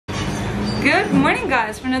Good morning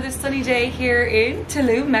guys, for another sunny day here in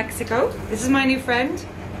Tulum, Mexico. This is my new friend,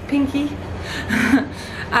 Pinky.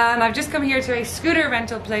 And I've just come here to a scooter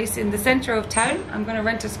rental place in the center of town. I'm going to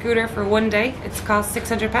rent a scooter for one day. It's cost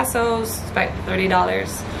 600 pesos, it's about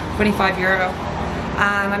 $30, 25 euro.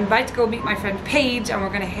 And I'm about to go meet my friend Paige and we're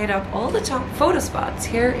going to hit up all the top photo spots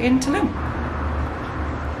here in Tulum.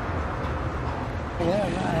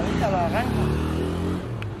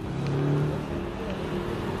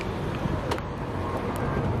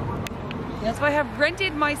 Yes, so I have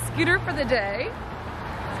rented my scooter for the day.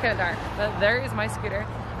 It's kind of dark, but there is my scooter.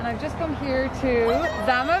 And I've just come here to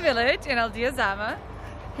Zama Village in Aldea Zama.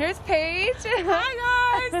 Here's Paige.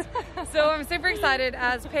 Hi guys! So I'm super excited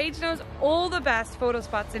as Paige knows all the best photo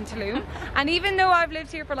spots in Tulum. And even though I've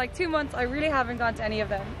lived here for like 2 months, I really haven't gone to any of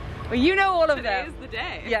them. But you know all of them. Today's the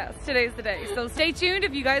day. Yes, today's the day. So stay tuned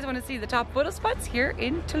if you guys want to see the top photo spots here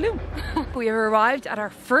in Tulum. We have arrived at our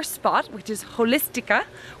first spot, which is Holistica,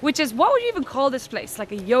 which is, what would you even call this place?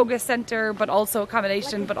 Like a yoga center, but also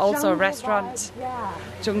accommodation, like but also a restaurant. Vibe, yeah.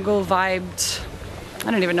 Jungle vibed.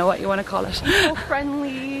 I don't even know what you want to call it.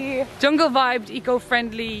 Eco-friendly. Jungle vibed,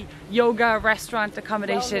 eco-friendly yoga, restaurant,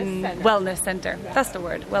 accommodation, wellness center. Yeah. That's the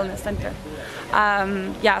word, wellness center.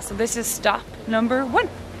 Yeah, so this is stop number 1.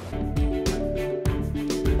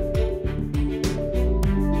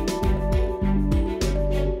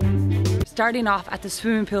 Starting off at the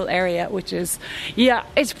swimming pool area, which is, yeah,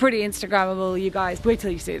 it's pretty Instagrammable, you guys. Wait till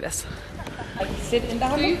you see this. Like sit in the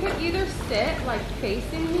So you could either sit like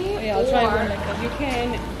facing me, yeah, I'll try one like that. You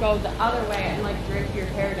can go the other way and like drape your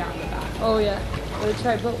hair down the back. Oh yeah, we'll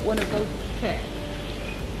try put one of those. Okay.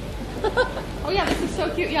 Oh yeah, this is so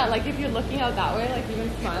cute. Yeah, like if you're looking out that way, like even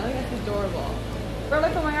smiling, that's adorable. Or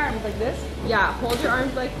like on my arms like this. Yeah, hold your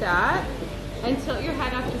arms like that and tilt your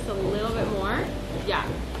head up just a little bit more. Yeah,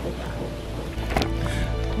 like that.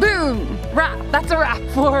 Boom! Wrap! That's a wrap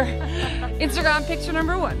for Instagram picture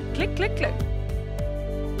number 1. Click, click, click.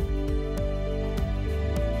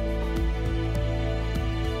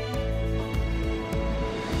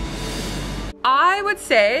 I would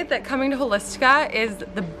say that coming to Holistica is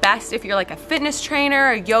the best if you're like a fitness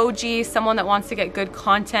trainer, a yogi, someone that wants to get good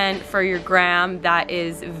content for your gram that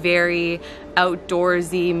is very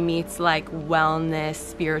outdoorsy meets like wellness,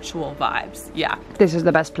 spiritual vibes. Yeah. This is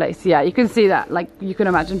the best place. Yeah, you can see that. Like you can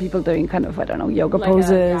imagine people doing kind of, I don't know, yoga like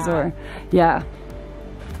poses or, yeah.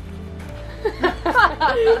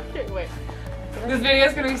 Wait. This video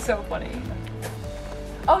is gonna be so funny.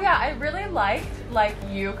 Oh yeah, I really liked like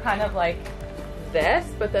you kind of like this,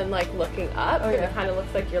 but then like looking up, and it kind of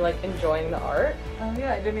looks like you're like enjoying the art. Oh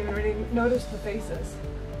yeah, I didn't even really notice the faces.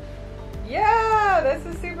 Yeah, this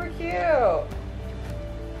is super cute.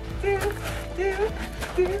 Okay,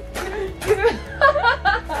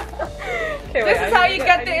 this is how you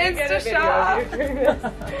get the Insta shot.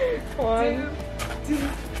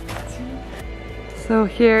 So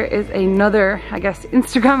here is another, I guess,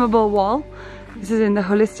 Instagrammable wall. This is in the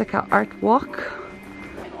Holistica Art Walk.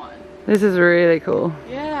 This is really cool.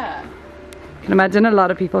 Yeah. I can imagine a lot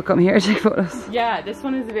of people come here to take photos. Yeah, this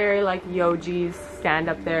one is very like yogis stand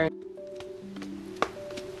up there.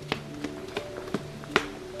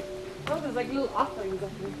 Oh, there's like little offerings up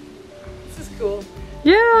here. This is cool.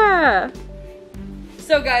 Yeah.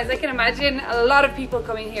 So guys, I can imagine a lot of people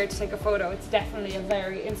coming here to take a photo. It's definitely a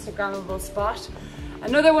very Instagrammable spot.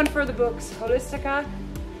 Another one for the books, Holistica.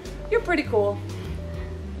 You're pretty cool.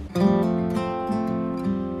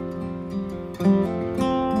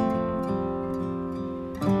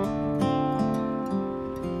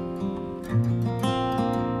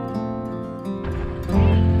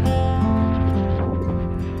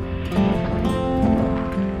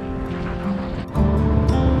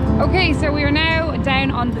 Okay, so we are now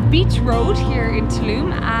down on the beach road here in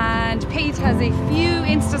Tulum, and Paige has a few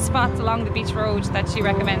Insta spots along the beach road that she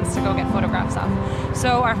recommends to go get photographs of.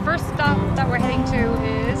 So our first stop that we're heading to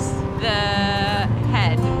is The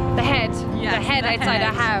head. the head. Yes, the head the outside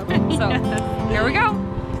head. a house. So Yes. here we go.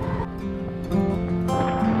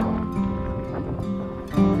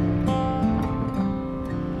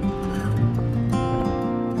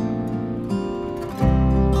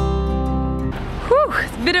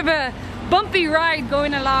 It's a bit of a bumpy ride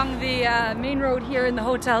going along the main road here in the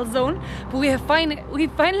hotel zone, but we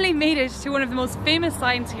finally made it to one of the most famous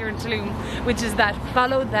signs here in Tulum, which is that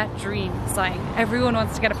 "Follow That Dream" sign. Everyone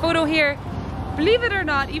wants to get a photo here. Believe it or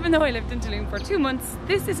not, even though I lived in Tulum for 2 months,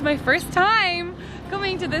 this is my first time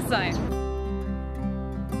coming to this sign.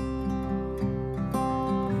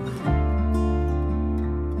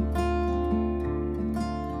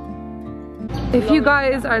 If you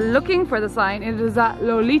guys are looking for the sign, it is at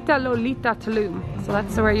Lolita Tulum. So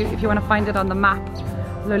that's where you, if you want to find it on the map.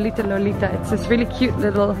 Lolita. It's this really cute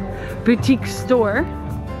little boutique store.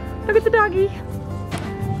 Look at the doggy.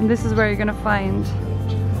 And this is where you're gonna find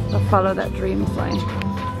the Follow That Dream sign. So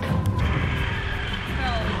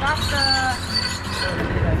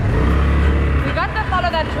we got the Follow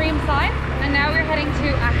That Dream sign, and now we're heading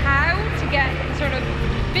to a how to get the sort of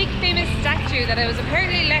big famous statue that was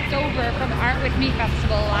apparently left over from Art With Me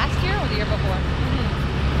festival last year or the year before.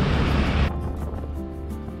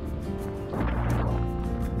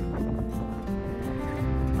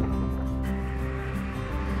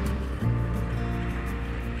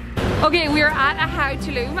 Okay, we are at a how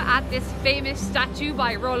Tulum at this famous statue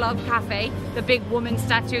by Rolov Cafe, the big woman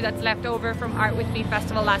statue that's left over from Art With Me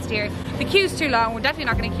festival last year. The queue's too long, we're definitely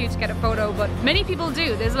not going to queue to get a photo, but many people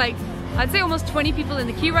do. There's like, I'd say almost 20 people in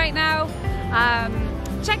the queue right now.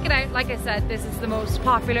 Check it out, like I said, this is the most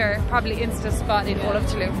popular, probably Insta spot in all of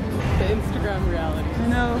Tulum. The Instagram reality. I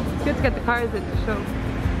know, it's good to get the cars in to show.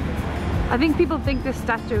 I think people think this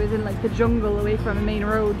statue is in like the jungle away from a main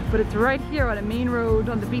road, but it's right here on a main road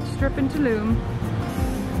on the beach strip in Tulum.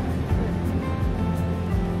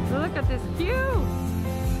 So look at this queue!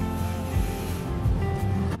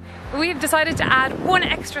 We've decided to add one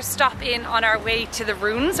extra stop in on our way to the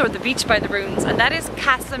ruins, or the beach by the ruins, and that is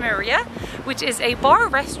Casa Maria, which is a bar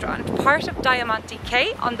restaurant, part of Diamante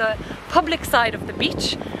Cay on the public side of the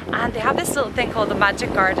beach. And they have this little thing called the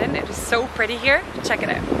Magic Garden. It is so pretty here. Check it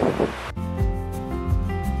out.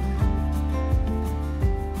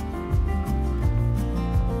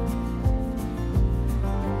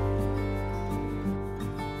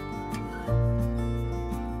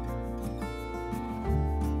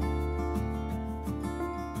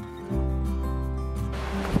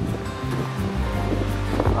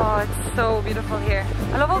 Oh, it's so beautiful here.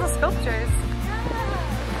 I love all the sculptures.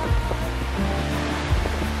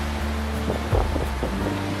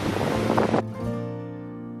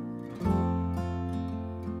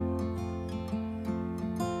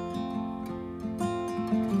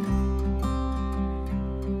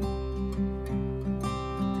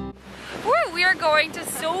 We are going to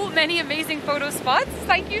so many amazing photo spots.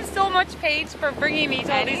 Thank you so much, Paige, for bringing me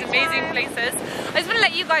to all these amazing places. I just want to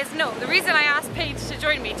let you guys know, the reason I asked Paige to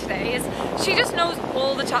join me today is she just knows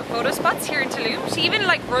all the top photo spots here in Tulum. She even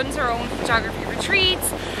like runs her own photography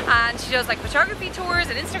retreats, and she does like photography tours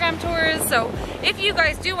and Instagram tours. So if you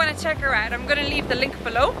guys do want to check her out, I'm going to leave the link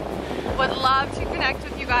below. Would love to connect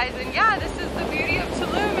with you guys, and yeah, this is the beauty of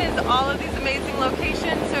Tulum, is all of these amazing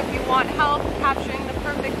locations. So if you want help capturing the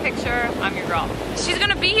perfect picture, I'm your girl. She's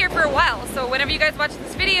gonna be here for a while, so whenever you guys watch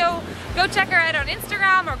this video, go check her out on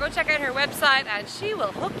Instagram or go check out her website and she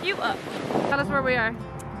will hook you up. Tell us where we are.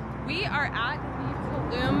 We are at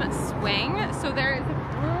the Tulum Swing. So there is a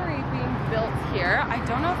brewery being built here. I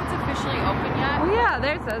don't know if it's officially open yet. Oh yeah,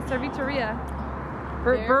 there's a Serviteria.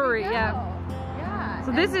 Brewery, yeah.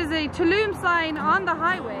 So this is a Tulum sign on the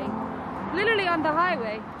highway, literally on the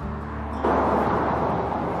highway.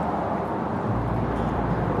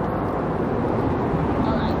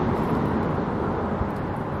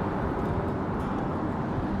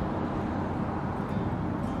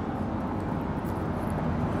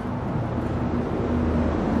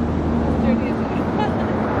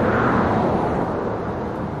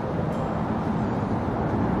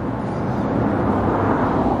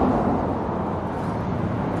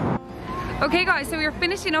 Okay guys, so we're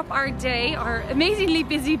finishing up our day, our amazingly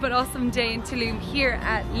busy but awesome day in Tulum here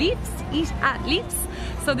at Leaps, Eat at Leaps.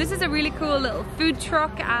 So this is a really cool little food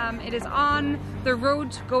truck. It is on the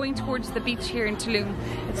road going towards the beach here in Tulum.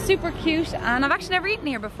 It's super cute and I've actually never eaten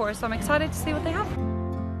here before, so I'm excited to see what they have.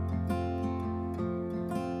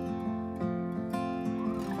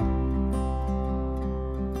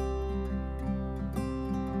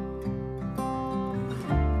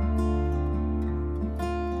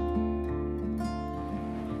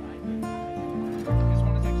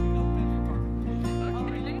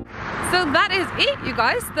 So that is it, you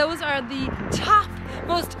guys. Those are the top,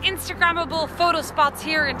 most Instagrammable photo spots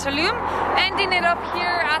here in Tulum. Ending it up here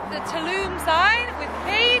at the Tulum sign with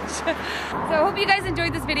Paige. So I hope you guys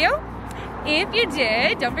enjoyed this video. If you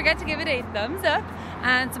did, don't forget to give it a thumbs up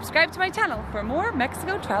and subscribe to my channel for more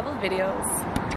Mexico travel videos.